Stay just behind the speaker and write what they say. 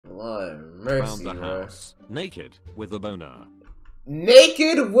my Around mercy, the bro. house, naked, with a boner.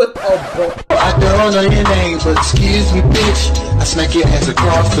 Naked with a boner. I don't know your name, but excuse me, bitch. I smack your ass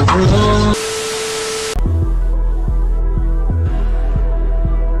across the room.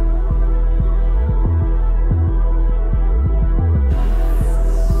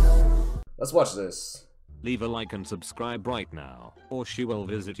 Let's watch this. Leave a like and subscribe right now, or she will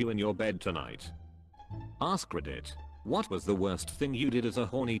visit you in your bed tonight. Ask Reddit, what was the worst thing you did as a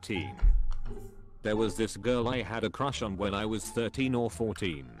horny teen? There was this girl I had a crush on when I was 13 or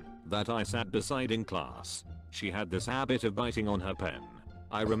 14, that I sat beside in class. She had this habit of biting on her pen.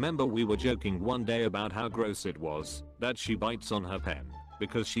 I remember we were joking one day about how gross it was that she bites on her pen,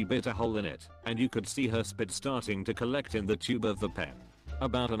 because she bit a hole in it, and you could see her spit starting to collect in the tube of the pen.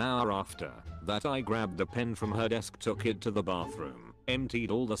 About an hour after that, I grabbed the pen from her desk, took it to the bathroom,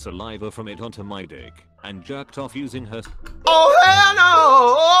 emptied all the saliva from it onto my dick, and jerked off using her. Oh hell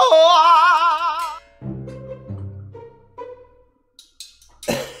no!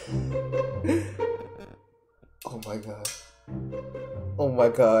 Oh my god. Oh my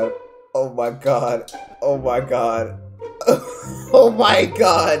god. Oh my god. Oh my god. Oh my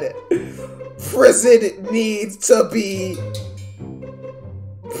god. Prison needs to be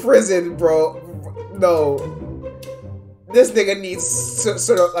prison, bro. No. This nigga needs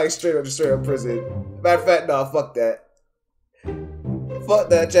sort of like straight up prison. Matter of fact, no, fuck that. Fuck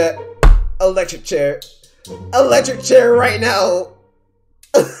that, chat. Electric chair. Electric chair right now.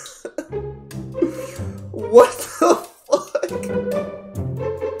 What the fuck?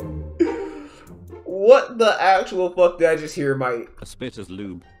 What the actual fuck did I just hear, Mike? Spit as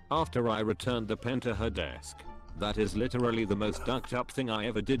lube after I returned the pen to her desk. That is literally the most ducked up thing I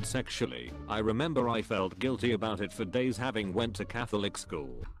ever did sexually. I remember I felt guilty about it for days, having went to Catholic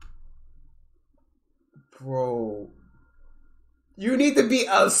school. Bro. You need to be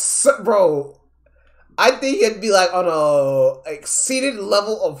a... Bro. I think it'd be like on a exceeded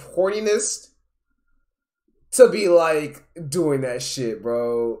level of horniness to be like doing that shit,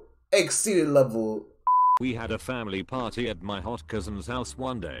 bro. Exceeded level. We had a family party at my hot cousin's house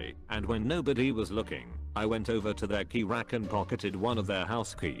one day, and when nobody was looking, I went over to their key rack and pocketed one of their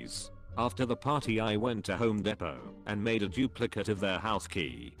house keys. After the party, I went to Home Depot and made a duplicate of their house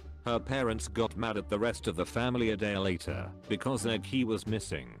key. Her parents got mad at the rest of the family a day later because their key was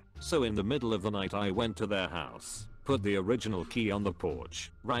missing. So in the middle of the night, I went to their house, put the original key on the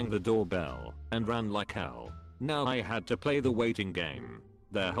porch, rang the doorbell, and ran like hell. Now I had to play the waiting game.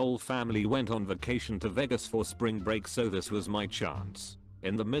 Their whole family went on vacation to Vegas for spring break, so this was my chance.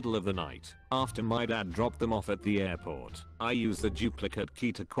 In the middle of the night, after my dad dropped them off at the airport, I used the duplicate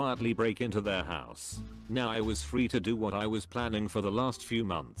key to quietly break into their house. Now I was free to do what I was planning for the last few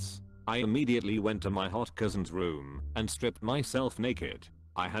months. I immediately went to my hot cousin's room and stripped myself naked.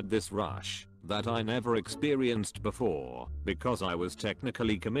 I had this rush that I never experienced before because I was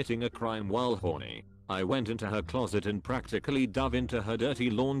technically committing a crime while horny. I went into her closet and practically dove into her dirty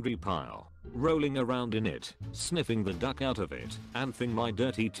laundry pile, rolling around in it, sniffing the duck out of it, and thing my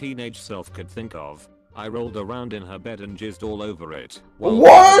dirty teenage self could think of. I rolled around in her bed and jizzed all over it while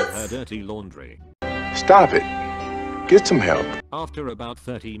doing her dirty laundry. Stop it. Get some help. After about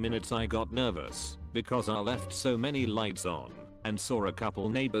 30 minutes, I got nervous because I left so many lights on and saw a couple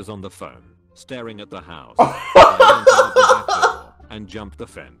neighbors on the phone staring at the house. I went out the back door and jumped the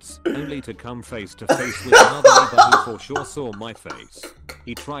fence, only to come face to face with another neighbor who for sure saw my face.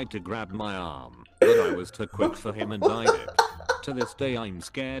 He tried to grab my arm, but I was too quick for him and died it. To this day, I'm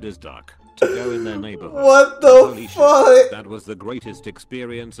scared as duck to go in their neighborhood. What the Holy fuck? shit, that was the greatest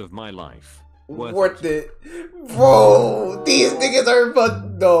experience of my life. Worth it. Bro, these niggas are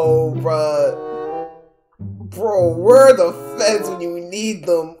no, bruh. Bro, where are the feds when you need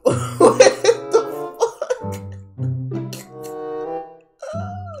them? What the fuck?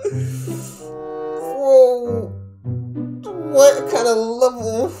 Bro, what kind of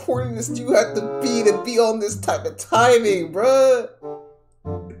level of horniness do you have to be on this type of timing, bruh?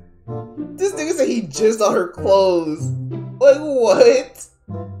 This nigga said he jizzed on her clothes. Like, what?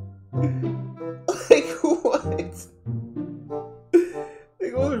 Like, what?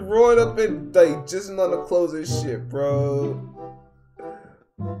 They was rolling up and like jizzing on the clothes and shit, bro.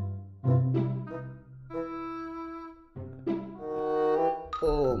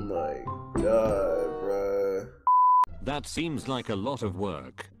 Oh my god, bro. That seems like a lot of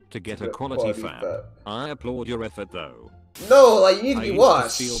work to get a quality fab. I applaud your effort though. No, like you need to be I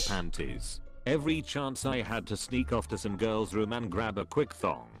washed. used to steal panties. Every chance I had to sneak off to some girl's room and grab a quick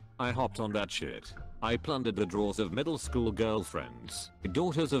thong, I hopped on that shit. I plundered the drawers of middle school girlfriends,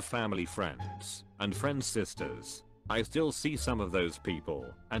 daughters of family friends, and friends' sisters. I still see some of those people,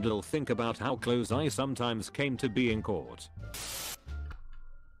 and I'll think about how close I sometimes came to being caught.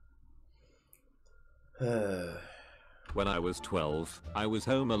 When I was 12, I was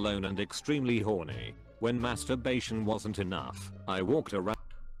home alone and extremely horny. When masturbation wasn't enough, I walked around.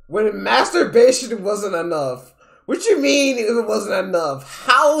 When masturbation wasn't enough? What you mean it wasn't enough?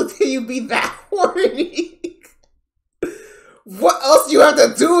 How do you be that horny? What else do you have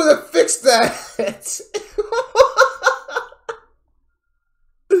to do to fix that?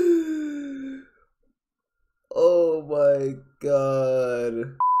 Oh my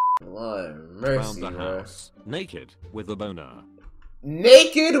god. Lord mercy, Around the bro. house, naked, with a boner.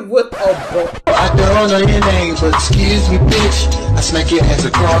 Naked with a boner. I don't know your name, but excuse me, bitch. I smack your ass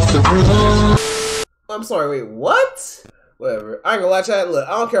across the room. I'm sorry, wait, what? Whatever. I ain't gonna lie, chat. Look,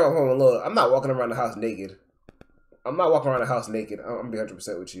 I don't care about home alone. I'm not walking around the house naked. I'm not walking around the house naked. I'm gonna be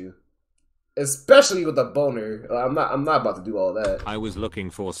 100% with you. Especially with a boner. I'm not about to do all that. I was looking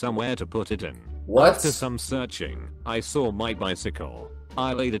for somewhere to put it in. What? After some searching, I saw my bicycle.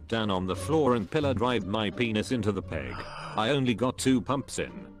 I laid it down on the floor and pillar drive my penis into the peg. I only got 2 pumps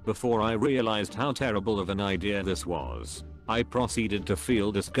in before I realized how terrible of an idea this was. I proceeded to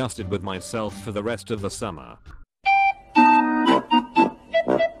feel disgusted with myself for the rest of the summer.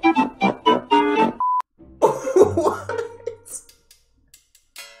 What?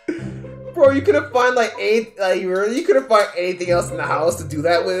 Bro, you couldn't find you couldn't find anything else in the house to do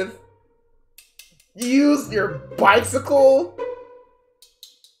that with? You used your bicycle?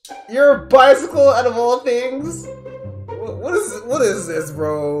 Your bicycle out of all things? What is this,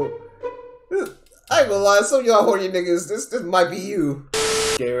 bro? I ain't gonna lie, some of y'all horny niggas, this might be you.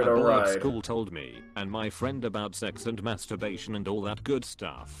 Scared A or boy at ride. school told me and my friend about sex and masturbation and all that good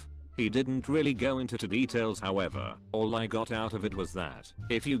stuff. He didn't really go into details, however. All I got out of it was that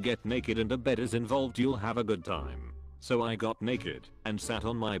if you get naked and a bed is involved, you'll have a good time. So I got naked and sat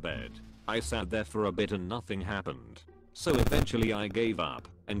on my bed. I sat there for a bit and nothing happened. So eventually I gave up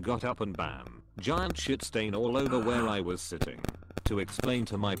and got up and bam, giant shit stain all over where I was sitting. To explain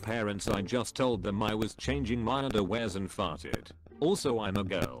to my parents, I just told them I was changing my underwears and farted. Also, I'm a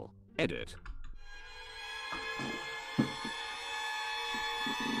girl. Edit.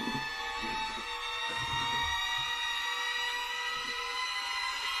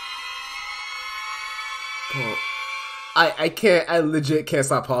 Bro, I legit can't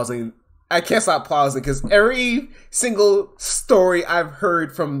stop pausing. I can't stop pausing because every single story I've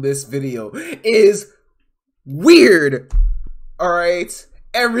heard from this video is weird. Alright?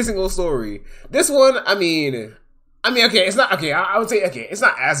 Every single story. This one, I mean, okay, it's not, okay, I would say, okay, it's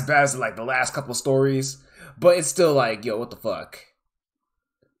not as bad as, like, the last couple stories, but it's still like, yo, what the fuck?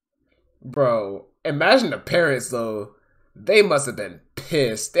 Bro, imagine the parents, though. They must have been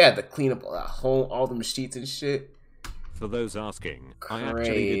pissed. They had to clean up all them sheets and shit. For those asking, I actually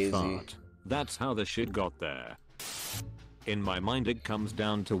Crazy. did fart. That's how the shit got there. In my mind, it comes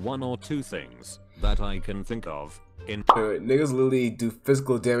down to 1 or 2 things that I can think of. Niggas literally do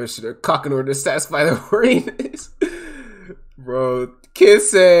physical damage to their cock in order to satisfy their horniness. Bro, kid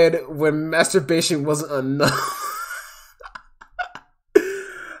said when masturbation wasn't enough.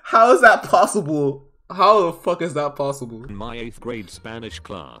 How is that possible? How the fuck is that possible? In my 8th grade Spanish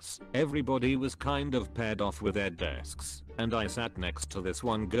class, everybody was kind of paired off with their desks, and I sat next to this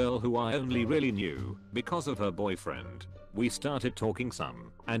one girl who I only really knew because of her boyfriend. We started talking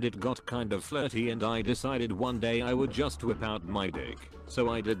some, and it got kind of flirty, and I decided one day I would just whip out my dick. So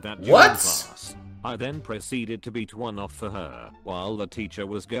I did that during class. I then proceeded to beat one off for her, while the teacher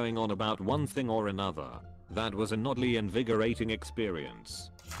was going on about one thing or another. That was an oddly invigorating experience.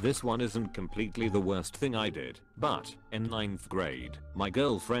 This one isn't completely the worst thing I did, but in 9th grade, my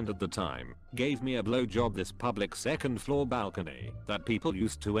girlfriend at the time gave me a blowjob this public 2nd floor balcony that people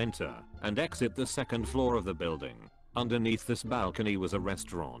used to enter and exit the 2nd floor of the building. Underneath this balcony was a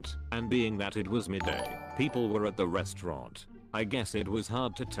restaurant, and being that it was midday, people were at the restaurant. I guess it was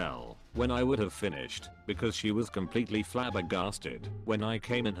hard to tell when I would have finished because she was completely flabbergasted when I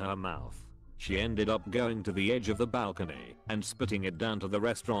came in her mouth. She ended up going to the edge of the balcony and spitting it down to the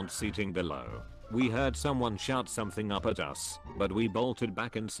restaurant seating below. We heard someone shout something up at us, but we bolted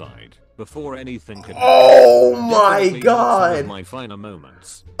back inside before anything could happen. Oh my Definitely not some god! of my finer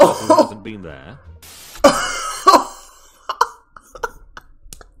moments. Who hasn't been there? Oh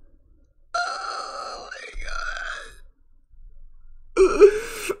my god.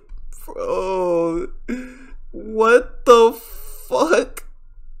 Bro, what the fuck?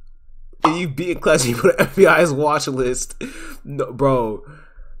 And you beat in class, you put FBI's watch list. No, bro,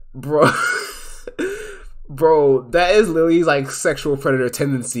 bro, that is literally like sexual predator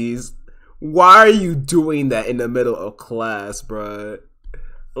tendencies. Why are you doing that in the middle of class, bro?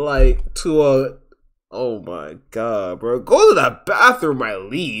 Like, oh my god, bro. Go to the bathroom at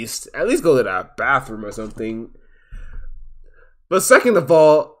least. At least go to that bathroom or something. But second of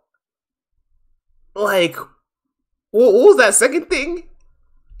all, like, what was that second thing?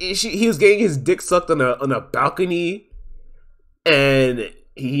 He was getting his dick sucked on a balcony, and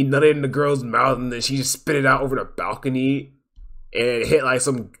he nutted in the girl's mouth, and then she just spit it out over the balcony, and it hit like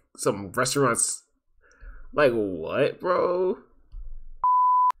some restaurants. Like, what, bro?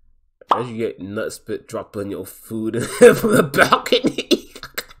 As you get nut spit dropped on your food from the balcony.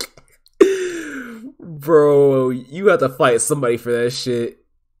 Bro, you have to fight somebody for that shit.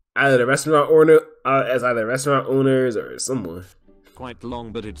 Either the restaurant owner, as either restaurant owners or someone. Quite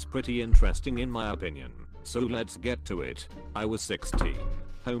long, but it's pretty interesting in my opinion. So let's get to it. I was 16,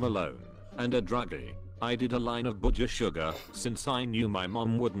 home alone, and a druggie. I did a line of booger sugar since I knew my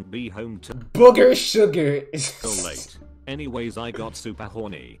mom wouldn't be home till booger sugar so late. Anyways, I got super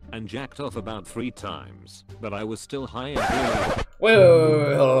horny and jacked off about 3 times, but I was still high and Wait.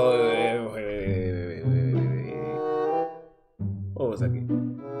 Hold on a second.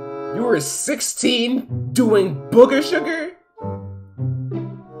 You were 16 doing booger sugar?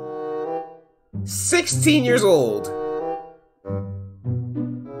 16 years old.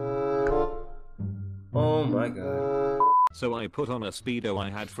 Oh my god. So I put on a Speedo I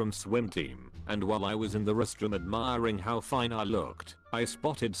had from swim team, and while I was in the restroom admiring how fine I looked, I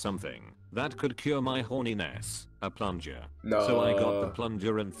spotted something that could cure my horniness. A plunger. No. So I got the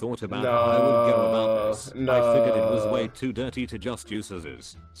plunger and thought about how I would go about this. No. I figured it was way too dirty to just use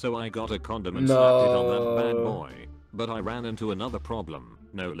scissors. So I got a condom and slapped it on that bad boy. But I ran into another problem.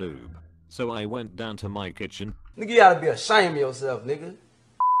 No lube. So I went down to my kitchen. Nigga, you gotta be ashamed of yourself, nigga.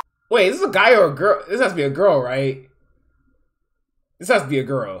 Wait, is this a guy or a girl? This has to be a girl, right? This has to be a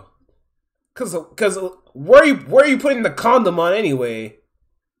girl. Cause where are you putting the condom on anyway?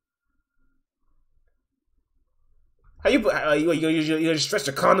 How you stretch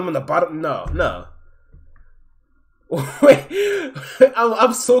the condom on the bottom? No. Wait,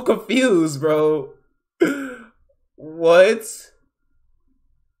 I'm so confused, bro. What?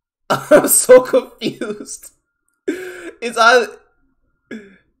 I'm so confused. It's either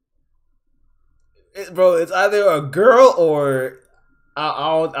a girl or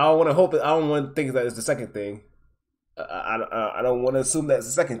I don't want to hope it. I don't want to think that it's the second thing. I don't want to assume that it's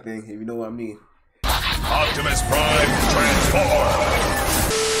the second thing. If you know what I mean. Optimus Prime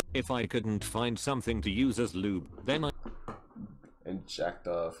transform! If I couldn't find something to use as lube, then and jacked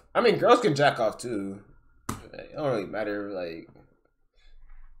off. I mean, girls can jack off too. It don't really matter. Like,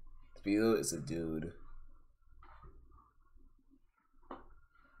 Speedo is a dude.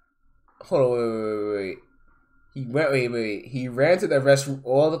 Hold on, wait. He ran to the restroom,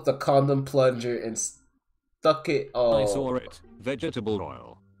 oiled up the condom plunger, and stuck it. Oh, I saw it. Vegetable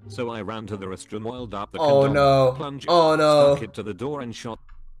oil. So I ran to the restroom, oiled up the plunger, stuck it to the door, and shot.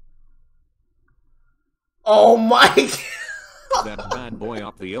 Oh my god! That bad boy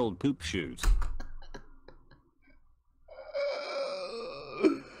up the old poop chute.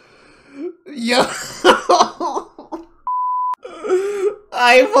 Yo.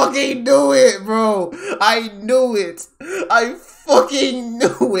 I fucking knew it, bro. I knew it. I fucking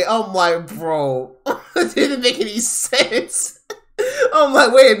knew it. I'm like, bro. It didn't make any sense. I'm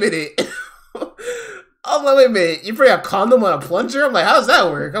like, wait a minute. You put a condom on a plunger? I'm like, how does that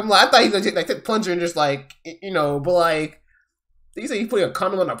work? I'm like, I thought he was gonna take the plunger and just like, but like, he said he's putting a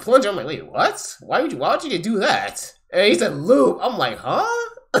condom on a plunger. I'm like, wait, what? Why would you do that? And he said lube. I'm like, huh?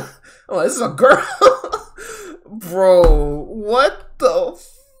 I'm like, this is a girl. Bro, what the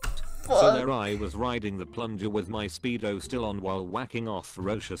fuck? So there I was riding the plunger with my Speedo still on while whacking off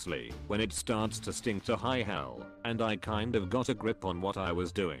ferociously when it starts to stink to high hell, and I kind of got a grip on what I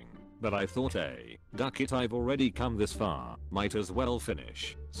was doing. But I thought, hey, duck it, I've already come this far, might as well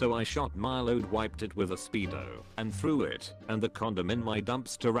finish. So I shot my load, wiped it with a Speedo, and threw it, and the condom in my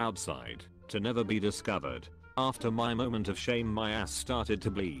dumpster outside, to never be discovered. After my moment of shame, my ass started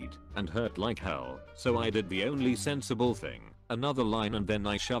to bleed, and hurt like hell, so I did the only sensible thing. Another line, and then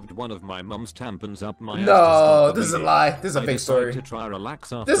I shoved one of my mom's tampons up my ass. No, this is a lie. This is a fake story. To try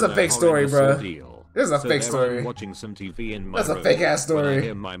relax after this is a fake story, bro. This is a fake story. I'm watching some TV in my That's a room fake ass story. when I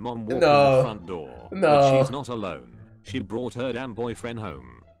hear my mom walk in the front door. But she's not alone. She brought her damn boyfriend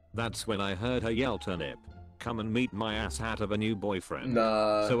home. That's when I heard her yell, "Turnip, come and meet my ass hat of a new boyfriend."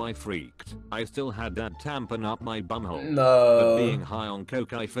 Nah. So I freaked. I still had that tampon up my bumhole. No. But being high on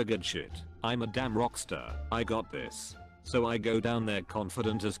coke, I figured, shit, I'm a damn rockstar. I got this. So I go down there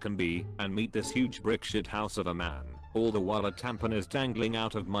confident as can be and meet this huge brick shit house of a man. All the while a tampon is dangling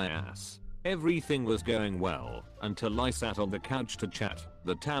out of my ass. Everything was going well until I sat on the couch to chat.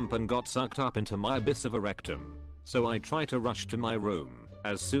 The tampon got sucked up into my abyss of a rectum. So I tried to rush to my room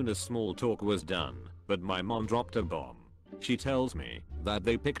as soon as small talk was done, but my mom dropped a bomb. She tells me that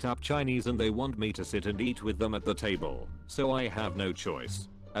they picked up Chinese and they want me to sit and eat with them at the table, so I have no choice.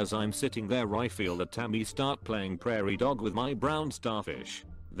 As I'm sitting there I feel the tummy start playing prairie dog with my brown starfish.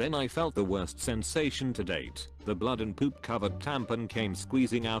 Then I felt the worst sensation to date. The blood and poop covered tampon came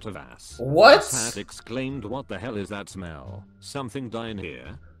squeezing out of ass. What? Pat exclaimed, "What the hell is that smell? Something dying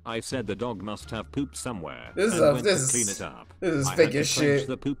here." I said the dog must have pooped somewhere This and went is to clean it up. This is I fake had as to clench shit.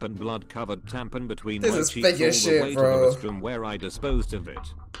 the poop and blood covered tampon between This my is cheeks fake all as the shit, way bro. to the restroom where I disposed of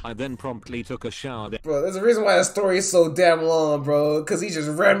it. I then promptly took a shower Bro, there's a reason why that story is so damn long, bro. Cause he's just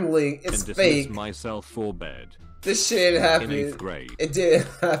rambling. It's and dismissed fake. myself for bed. This shit didn't happen. In 8th grade. It didn't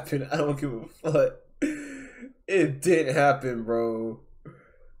happen. I don't give a fuck. It didn't happen, bro.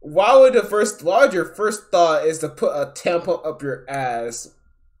 Why would your first thought is to put a tampon up your ass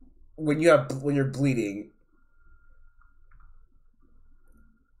when you're bleeding?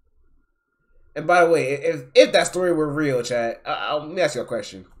 And by the way, if that story were real, chat, let me ask you a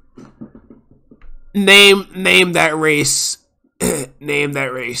question. Name that race. Name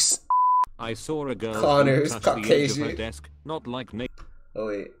that race. I saw a girl Connor's who touched the edge of Caucasian. her desk, not like Oh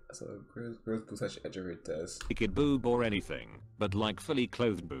wait, so girls who touch the edge of her desk. naked boob or anything, but like fully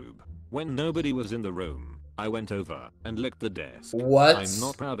clothed boob. When nobody was in the room, I went over and licked the desk. What? I'm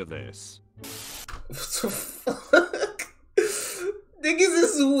not proud of this. What the fuck? Niggas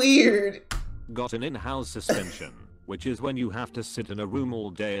is weird. Got an in-house suspension, which is when you have to sit in a room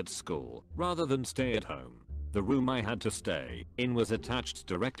all day at school, rather than stay at home. The room I had to stay in was attached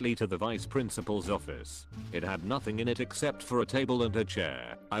directly to the vice principal's office. It had nothing in it except for a table and a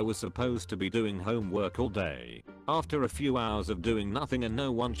chair. I was supposed to be doing homework all day. After a few hours of doing nothing and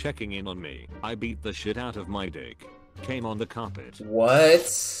no one checking in on me, I beat the shit out of my dick. Came on the carpet. What?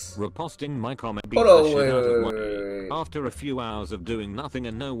 Reposting my comment, beat Hold the on, shit wait, out of wait, my wait, wait. After a few hours of doing nothing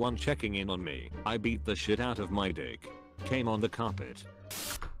and no one checking in on me, I beat the shit out of my dick. Came on the carpet.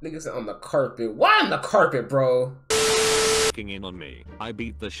 Niggas on the carpet. Why on the carpet, bro? Checking in on me, I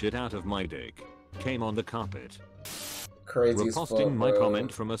beat the shit out of my dick. Came on the carpet. Crazy as fuck, Reposting my bro.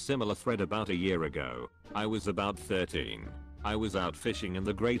 comment from a similar thread about a year ago. I was about 13. I was out fishing in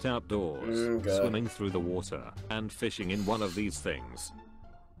the great outdoors, God. swimming through the water, and fishing in one of these things.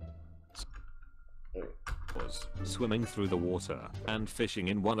 Was swimming through the water, and fishing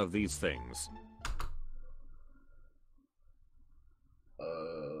in one of these things.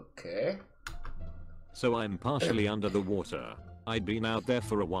 Okay. So I'm partially under the water. I'd been out there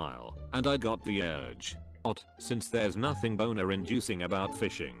for a while, and I got the urge. Since there's nothing boner inducing about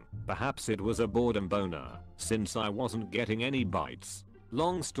fishing, perhaps it was a boredom boner, since I wasn't getting any bites.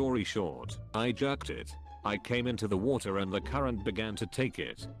 Long story short, I jerked it. I came into the water and the current began to take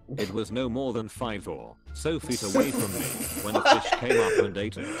it. It was no more than 5 or so feet away from me when a fish came up and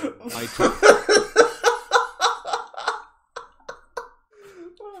ate it. I took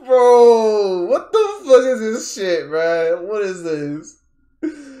Bro, what the fuck is this shit, man? What is this?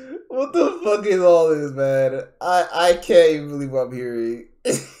 What the fuck is all this, man? I can't even believe what I'm hearing.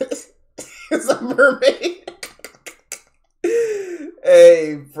 It's a mermaid.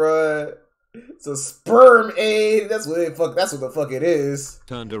 Hey, bruh. It's a sperm aid. That's what the fuck it is.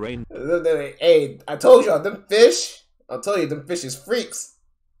 turned around. Hey, I told y'all, them fish. I'll tell you, them fish is freaks.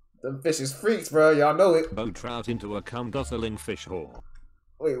 Them fish is freaks, bro. Y'all know it. Boat trout into a cum guzzling fish whore.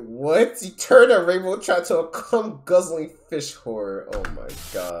 Wait, what? He turned a rainbow trout to a cum guzzling fish whore. Oh my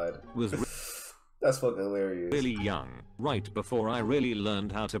god. Was That's fucking hilarious. really young, right before I really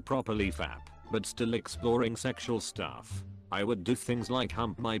learned how to properly fap, but still exploring sexual stuff. I would do things like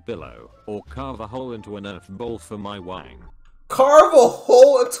hump my pillow, or carve a hole into a Nerf ball for my wang. Carve a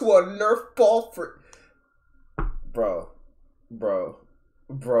hole into a Nerf ball for... Bro. Bro.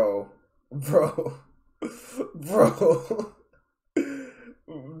 Bro. Bro. Bro.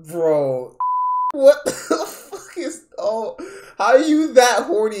 Bro. What the fuck is... Oh, how are you that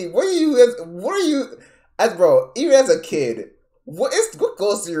horny? What are you... As bro, even as a kid, what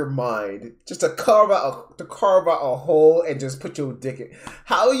goes through your mind just to carve out a hole and just put your dick in?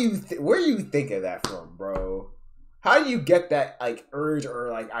 Where are you thinking that from, bro? How do you get that like urge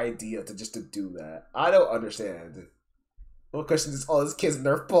or like idea to do that? I don't understand. What question is all this kid's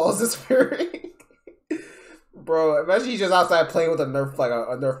Nerf balls is wearing? Bro, imagine he's just outside playing with a Nerf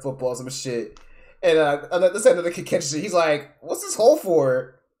a Nerf football or some shit, and let's say another kid catches it. He's like, "What's this hole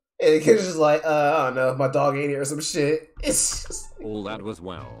for?" And the kid's just like, I don't know, my dog ate it or some shit. It's just... All that was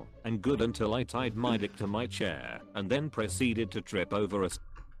well and good until I tied my dick to my chair and then proceeded to trip over a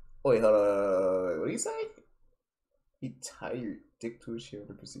Wait, hold on. What do you say? You tie your dick to a chair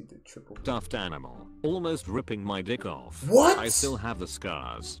to proceed to triple. Stuffed animal, almost ripping my dick off. What? I still have the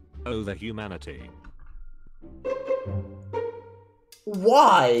scars. Oh, the humanity.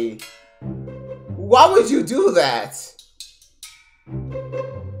 Why? Why would you do that?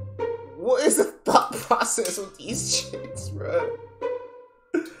 What is the thought process with these chicks, bro?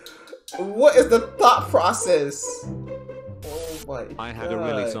 What is the thought process? Oh my god. I had a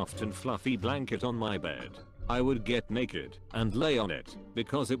really soft and fluffy blanket on my bed. I would get naked and lay on it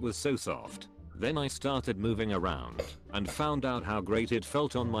because it was so soft. Then I started moving around and found out how great it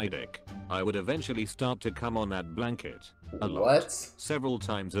felt on my dick. I would eventually start to come on that blanket. A lot. What? Several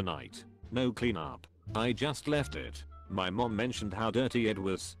times a night. No cleanup. I just left it. My mom mentioned how dirty it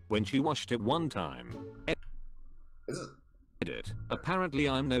was when she washed it one time. Edit. Apparently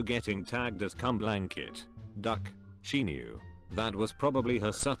I'm no getting tagged as cum blanket. Duck. She knew. That was probably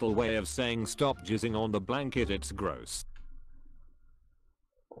her subtle way of saying stop jizzing on the blanket, it's gross.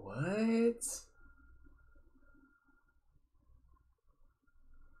 What?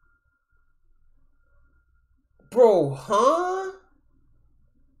 Bro, huh?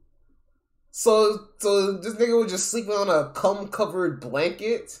 So this nigga was just sleeping on a cum-covered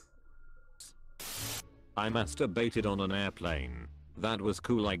blanket? I masturbated on an airplane. That was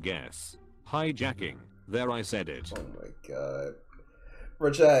cool, I guess. Hijacking. There, I said it. Oh my god.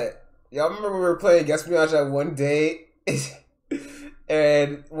 Bro, chat, y'all remember we were playing Espionage that one day?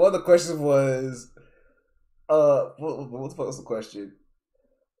 And one of the questions was, what the fuck was the question?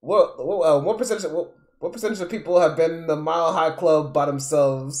 What percentage of people have been in the Mile High Club by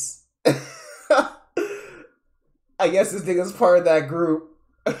themselves? I guess this nigga's part of that group.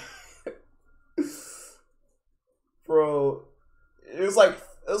 Bro, it was like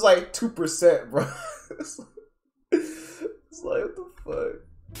 2%, bro. It's like, what the fuck?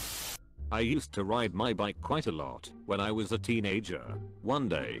 I used to ride my bike quite a lot when I was a teenager. One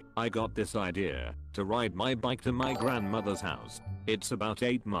day, I got this idea to ride my bike to my grandmother's house. It's about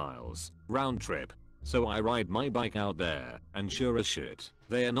 8 miles, round trip. So I ride my bike out there, and sure as shit,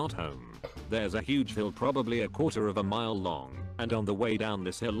 they're not home. There's a huge hill probably 1/4 of a mile long, and on the way down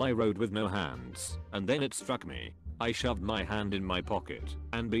this hill I rode with no hands, and then it struck me. I shoved my hand in my pocket,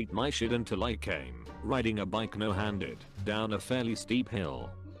 and beat my shit until I came, riding a bike no-handed, down a fairly steep hill.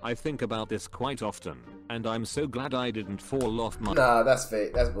 I think about this quite often, and I'm so glad I didn't fall off my— Nah, that's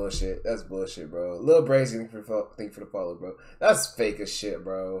fake. That's bullshit. That's bullshit, bro. Lil Brazy thing for the follow, bro. That's fake as shit,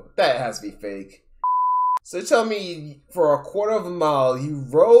 bro. That has to be fake. So tell me, for 1/4 of a mile, you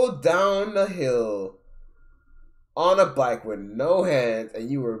rode down the hill on a bike with no hands, and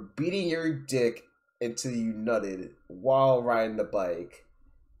you were beating your dick until you nutted while riding the bike.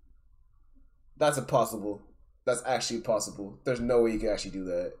 That's impossible. That's actually possible. There's no way you can actually do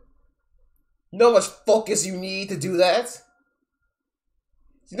that. You know how much focus you need to do that?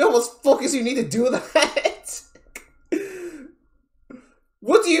 You know how much focus you need to do that?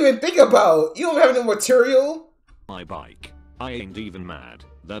 What do you even think about? You don't have no material? My bike. I ain't even mad.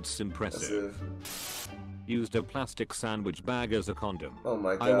 That's impressive. Used a plastic sandwich bag as a condom. Oh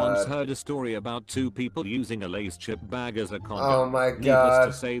my god. I once heard a story about 2 people using a Lay's chip bag as a condom. Oh my god. Needless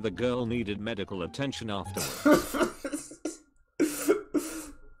to say, the girl needed medical attention afterwards.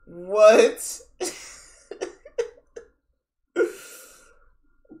 What?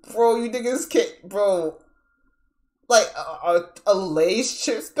 Bro, you niggas can't, bro. Like, a Lay's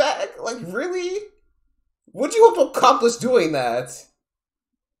chips bag? Like, really? What'd you hope to accomplish doing that?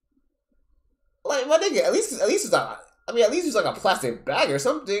 Like, my nigga, at least it's not, at least it's like a plastic bag or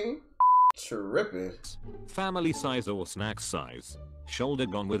something. Tripping. Family size or snack size. Shoulder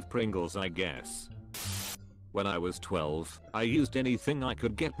gone with Pringles, I guess. When I was 12, I used anything I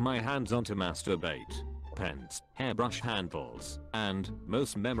could get my hands on to masturbate. Pens, hairbrush handles, and,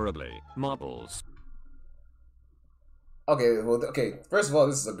 most memorably, marbles. Okay, well, okay, first of all,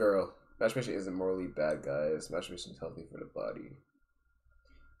 this is a girl. Masturbation isn't morally bad, guys. Masturbation is healthy for the body.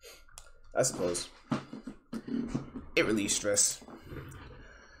 I suppose. It relieves stress.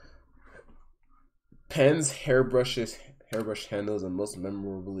 Pens, hairbrush handles, and most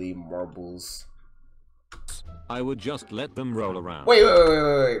memorably, marbles. I would just let them roll around. Wait.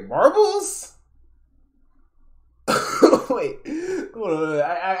 Marbles? Wait. Hold on.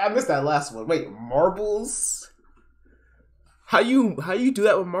 I missed that last one. Wait, marbles? How you do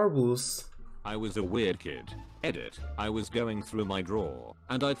that with marbles? I was a weird kid. Edit. I was going through my drawer,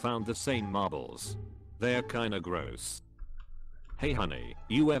 and I found the same marbles. They're kinda gross. Hey honey,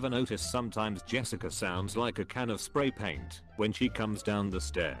 you ever notice sometimes Jessica sounds like a can of spray paint when she comes down the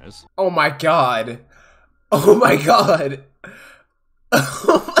stairs? Oh my god. Oh my god.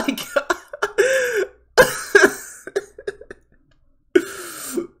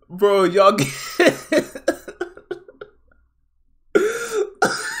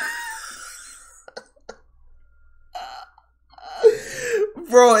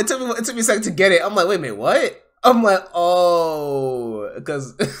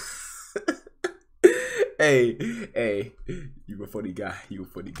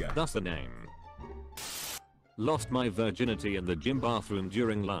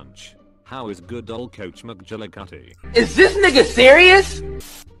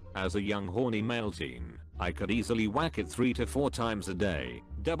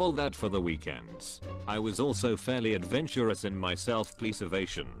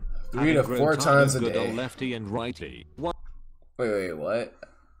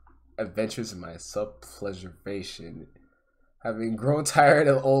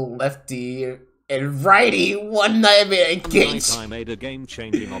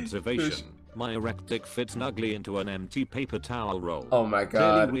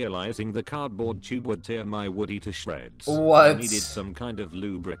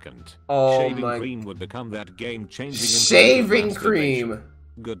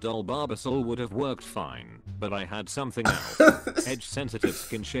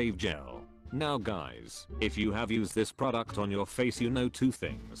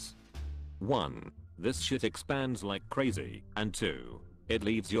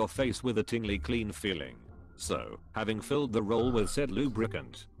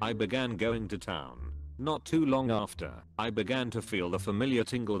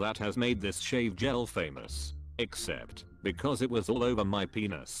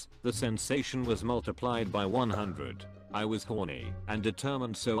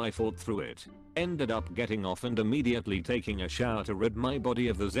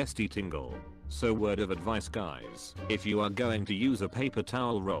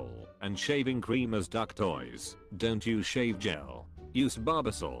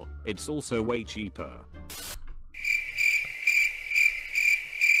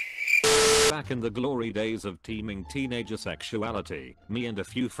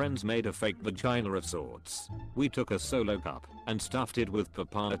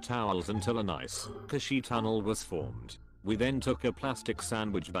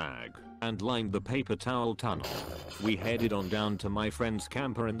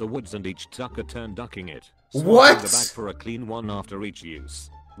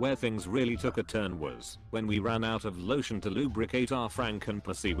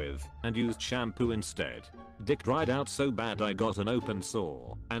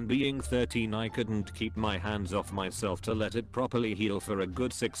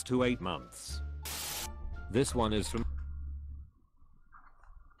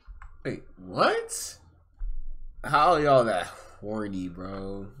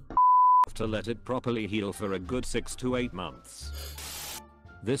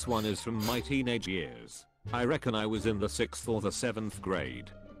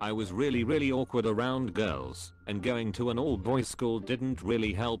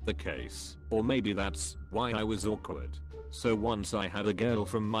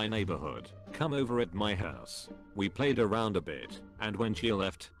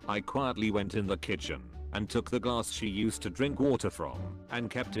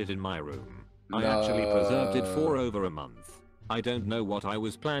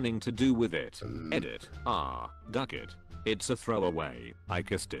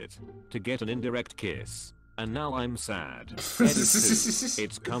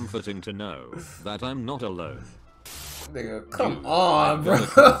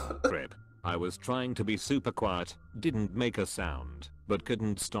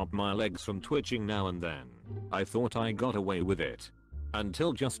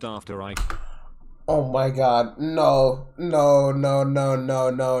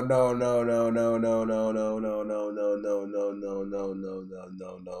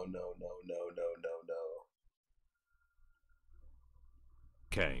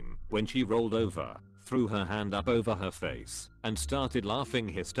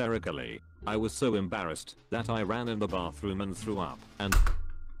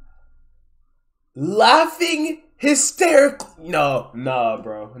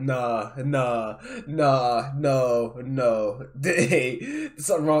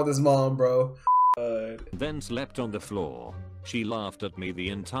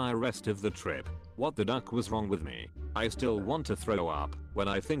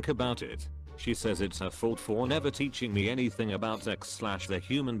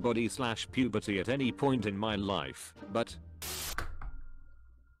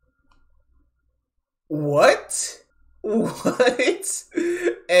 What?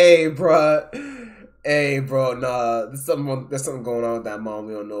 Hey, bro. Hey, bro. Nah, there's something going on with that mom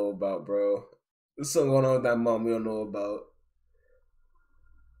we don't know about, bro. There's something going on with that mom we don't know about.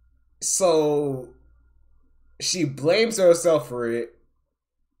 So she blames herself for it,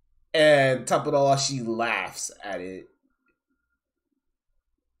 and top of it all, she laughs at it.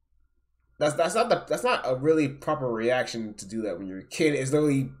 That's not a really proper reaction to do that when your kid is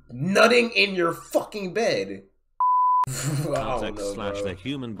literally nutting in your fucking bed. I don't know, bro. The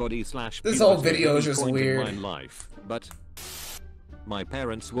human body / This whole video is just weird. In my life, but my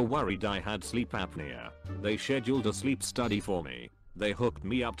parents were worried I had sleep apnea. They scheduled a sleep study for me. They hooked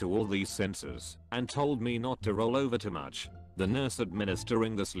me up to all these sensors and told me not to roll over too much. The nurse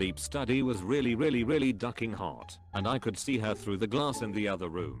administering the sleep study was really ducking hot, and I could see her through the glass in the other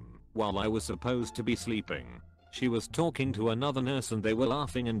room while I was supposed to be sleeping. She was talking to another nurse and they were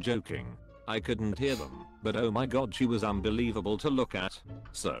laughing and joking. I couldn't hear them, but oh my god, she was unbelievable to look at.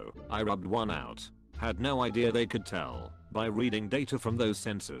 So I rubbed one out. Had no idea they could tell by reading data from those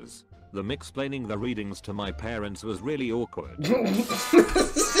sensors. Them explaining the readings to my parents was really awkward.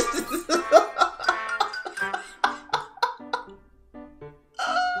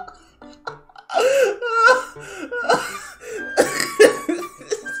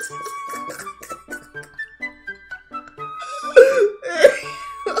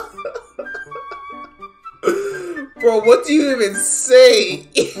 Bro, what do you even say?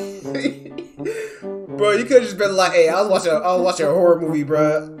 Bro, you could have just been like, hey, I was watching a horror movie,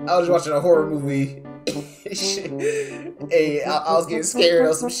 bro. I was watching a horror movie. Hey, I was getting scared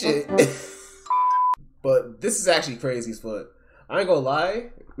of some shit. But this is actually crazy as fuck. I ain't gonna lie.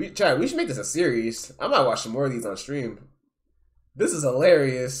 We should make this a series. I might watch some more of these on stream. This is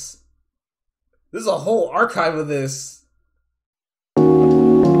hilarious. There's a whole archive of this.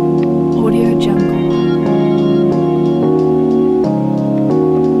 Audio Jungle.